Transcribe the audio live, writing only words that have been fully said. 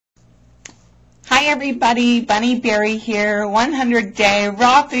Hi everybody, Bunny Berry here, 100-day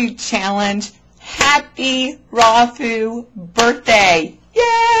raw food challenge. Happy RawFu birthday! Yay!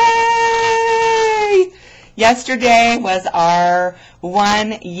 Yesterday was our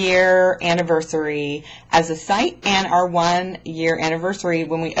 1-year anniversary as a site and our 1-year anniversary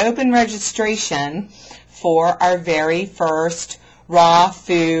when we opened registration for our very first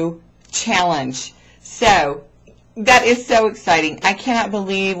RawFu challenge. So that is so exciting. I cannot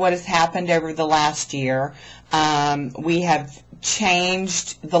believe what has happened over the last year. We have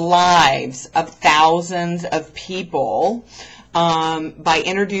changed the lives of thousands of people by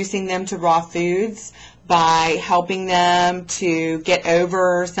introducing them to raw foods, by helping them to get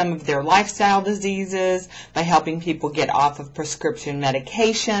over some of their lifestyle diseases, by helping people get off of prescription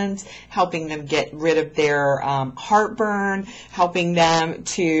medications, helping them get rid of their heartburn, helping them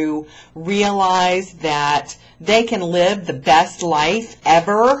to realize that they can live the best life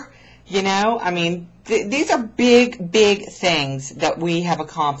ever. You know, I mean, these are big, big things that we have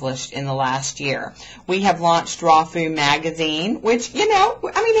accomplished in the last year. We have launched RawFood Magazine, which, you know,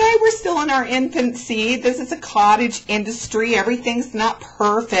 I mean, hey, we're still in our infancy. This is a cottage industry. Everything's not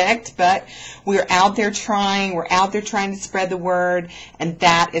perfect, but we're out there trying. We're out there trying to spread the word, and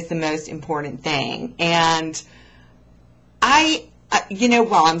that is the most important thing. And you know,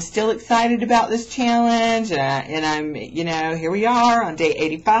 while I'm still excited about this challenge, and I'm, you know, here we are on day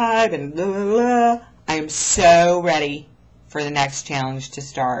 85, and blah, blah, blah, I am so ready for the next challenge to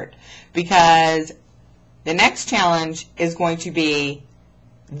start, because the next challenge is going to be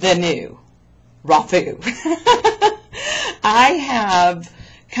the new RawFu. I have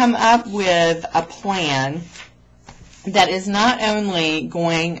come up with a plan that is not only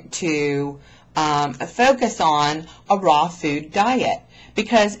going to focus on a raw food diet,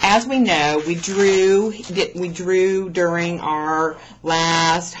 because as we know, we drew during our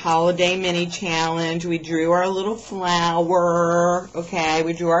last holiday mini challenge. We drew our little flower. Okay,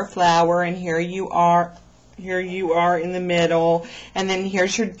 we drew our flower, and here you are in the middle, and then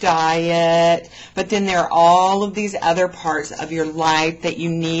here's your diet. But then there are all of these other parts of your life that you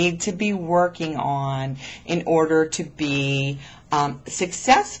need to be working on in order to be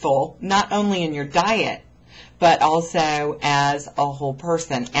successful, not only in your diet, but also as a whole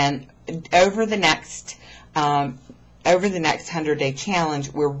person. And over the next 100-day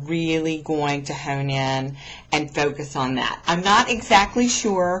challenge, we're really going to hone in and focus on that. I'm not exactly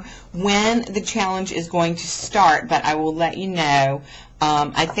sure when the challenge is going to start, but I will let you know.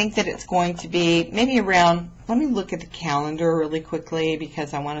 I think that it's going to be maybe around, let me look at the calendar really quickly,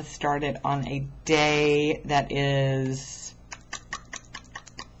 because I want to start it on a day that is,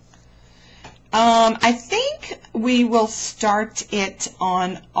 I think we will start it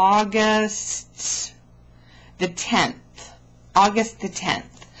on August the 10th. August the 10th.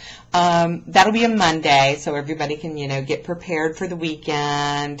 That'll be a Monday, so everybody can, you know, get prepared for the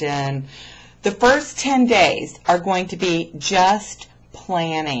weekend. And the first 10 days are going to be just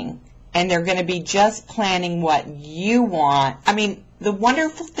planning. And they're going to be just planning what you want. I mean, the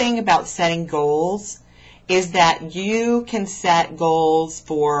wonderful thing about setting goals is that you can set goals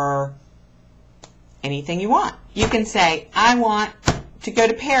for anything you want. You can say, I want to go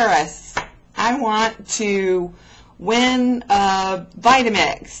to Paris. I want to win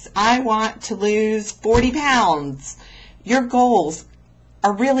Vitamix. I want to lose 40 pounds. Your goals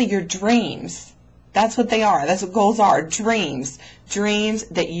are really your dreams. That's what they are. That's what goals are. Dreams. Dreams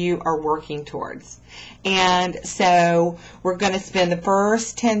that you are working towards. And so we're going to spend the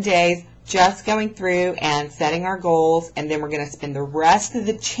first 10 days just going through and setting our goals, and then we're going to spend the rest of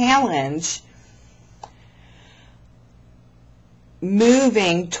the challenge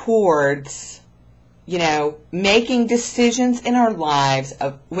moving towards, you know, making decisions in our lives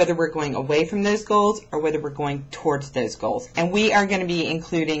of whether we're going away from those goals or whether we're going towards those goals. And we are going to be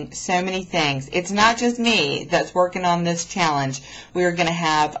including so many things. It's not just me that's working on this challenge. We are going to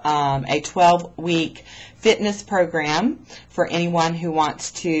have a 12-week fitness program for anyone who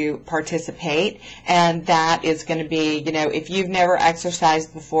wants to participate, and that is going to be, you know, if you've never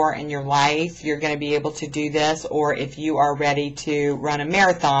exercised before in your life, you're going to be able to do this, or if you are ready to run a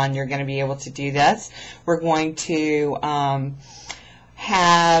marathon, you're going to be able to do this. We're going to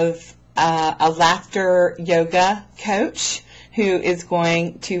have a laughter yoga coach who is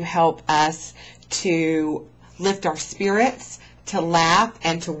going to help us to lift our spirits, to laugh,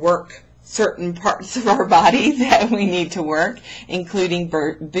 and to work certain parts of our body that we need to work, including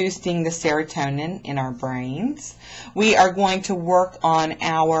boosting the serotonin in our brains. We are going to work on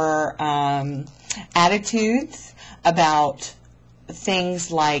our attitudes about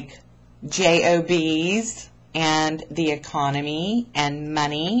things like JOBs, and the economy and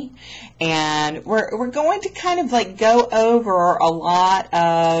money, and we're going to kind of like go over a lot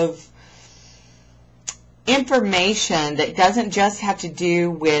of information that doesn't just have to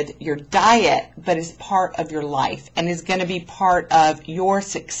do with your diet, but is part of your life and is going to be part of your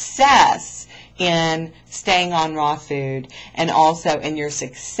success in staying on raw food, and also in your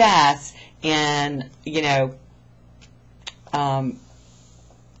success in, you know,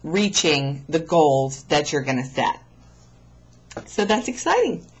 reaching the goals that you're going to set. So that's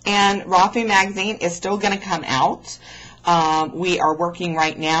exciting. And RawFood Magazine is still going to come out. We are working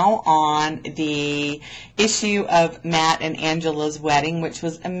right now on the issue of Matt and Angela's wedding, which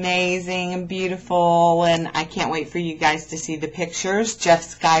was amazing and beautiful, and I can't wait for you guys to see the pictures. Jeff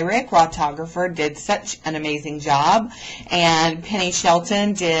Skyrick, Rawtographer, did such an amazing job, and Penni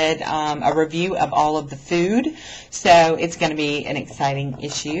Shelton did a review of all of the food, so it's going to be an exciting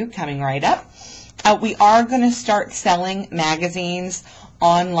issue coming right up. We are going to start selling magazines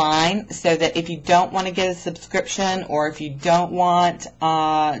online, so that if you don't want to get a subscription, or if you don't want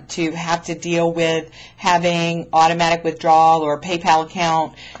to have to deal with having automatic withdrawal or a PayPal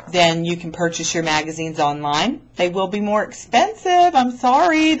account, then you can purchase your magazines online. They will be more expensive. I'm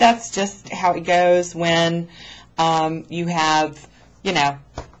sorry. That's just how it goes when you have, you know,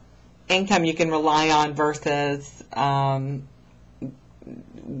 income you can rely on versus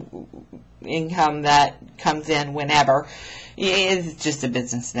income that comes in whenever. It's just a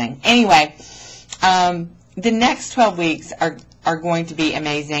business thing. Anyway, the next 12 weeks are going to be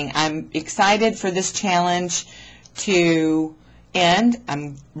amazing. I'm excited for this challenge to end.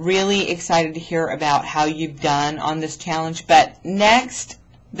 I'm really excited to hear about how you've done on this challenge. But the next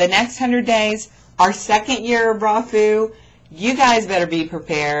 100 days, our second year of RawFu, you guys better be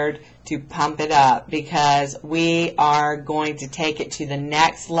prepared to pump it up, because we are going to take it to the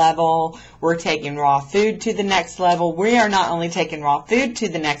next level. We're taking raw food to the next level. We are not only taking raw food to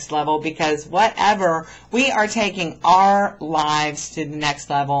the next level, because whatever, we are taking our lives to the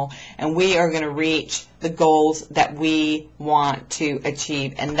next level, and we are going to reach the goals that we want to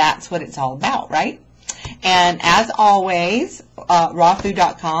achieve, and that's what it's all about, right? And as always,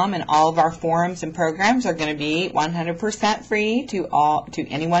 rawfood.com and all of our forums and programs are going to be 100% free to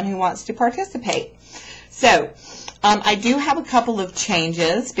anyone who wants to participate. So I do have a couple of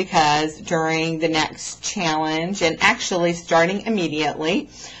changes, because during the next challenge, and actually starting immediately,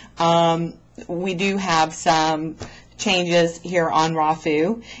 we do have some changes here on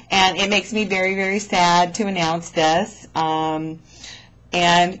RawFu, and it makes me very, very sad to announce this.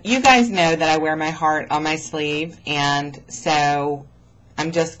 And you guys know that I wear my heart on my sleeve, and so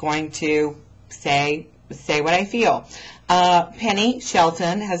I'm just going to say what I feel. Penni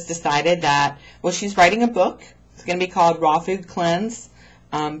Shelton has decided that, well, she's writing a book. It's going to be called Raw Food Cleanse.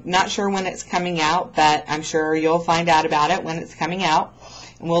 Not sure when it's coming out, but I'm sure you'll find out about it when it's coming out,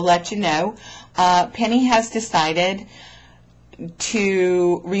 and we'll let you know. Penni has decided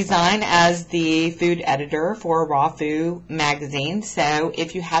to resign as the food editor for RawFu Magazine. So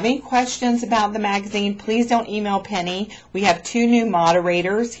if you have any questions about the magazine, please don't email Penni. We have 2 new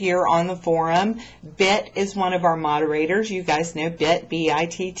moderators here on the forum. Bit is one of our moderators. You guys know Bit,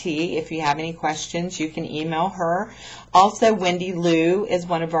 B-I-T-T. If you have any questions, you can email her. Also, Wendy Liu is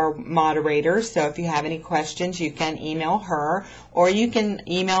one of our moderators, so if you have any questions, you can email her, or you can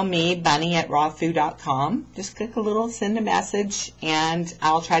email me, bunny@rawfu.com. Just click a little send a message, and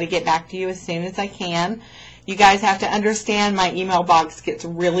I'll try to get back to you as soon as I can. You guys have to understand my email box gets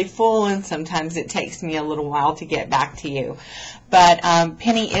really full, and sometimes it takes me a little while to get back to you. But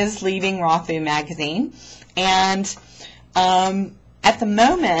Penni is leaving RawFood Magazine, and at the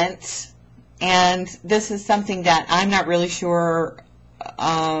moment, and this is something that I'm not really sure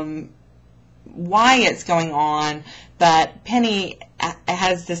why it's going on, but Penni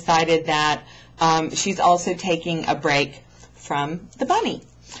has decided that she's also taking a break from the bunny.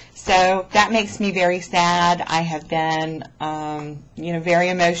 So that makes me very sad. I have been, very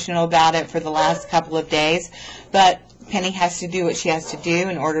emotional about it for the last couple of days, but Penni has to do what she has to do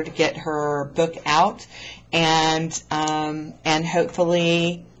in order to get her book out, and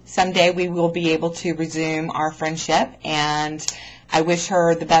hopefully someday we will be able to resume our friendship, and I wish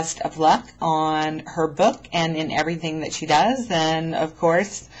her the best of luck on her book and in everything that she does. And of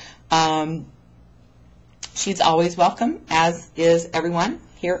course, she's always welcome, as is everyone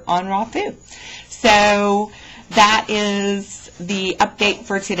here on Raw Food. So that is the update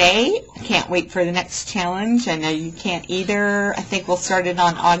for today. I can't wait for the next challenge. I know you can't either. I think we'll start it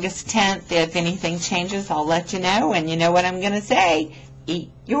on August 10th. If anything changes, I'll let you know. And you know what I'm going to say.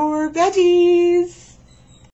 Eat your veggies.